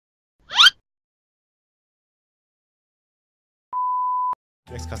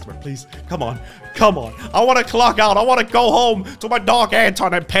Next customer, please. Come on. Come on. I want to clock out. I want to go home to my dog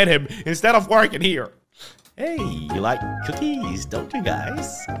Anton and pet him instead of working here. Hey, you like cookies, don't you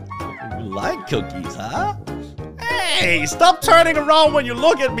guys? You like cookies, huh? Hey, stop turning around when you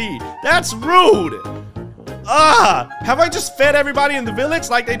look at me. That's rude. Have I just fed everybody in the village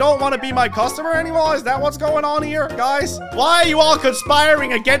like they don't want to be my customer anymore? Is that what's going on here, guys? Why are you all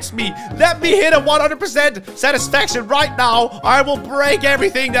conspiring against me? Let me hit a 100% satisfaction right now. I will break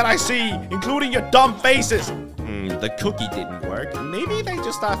everything that I see, including your dumb faces. The cookie didn't work. Maybe they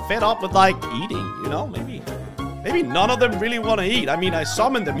just are fed up with, like, eating, you know? Maybe none of them really want to eat. I mean, I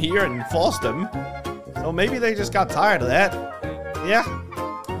summoned them here and forced them. So maybe they just got tired of that. Yeah.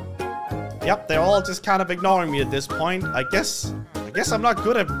 Yep, they're all just kind of ignoring me at this point. I guess I'm not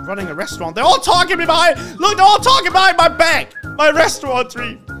good at running a restaurant. They're all talking behind. Look, they're all talking behind my back. My restaurant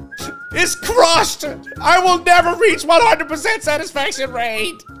tree is crushed. I will never reach 100% satisfaction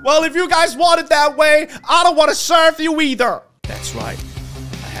rate. Well, if you guys want it that way, I don't want to serve you either. That's right.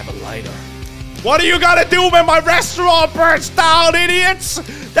 I have a lighter. What are you gonna do when my restaurant burns down, idiots?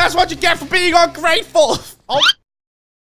 That's what you get for being ungrateful. Oh.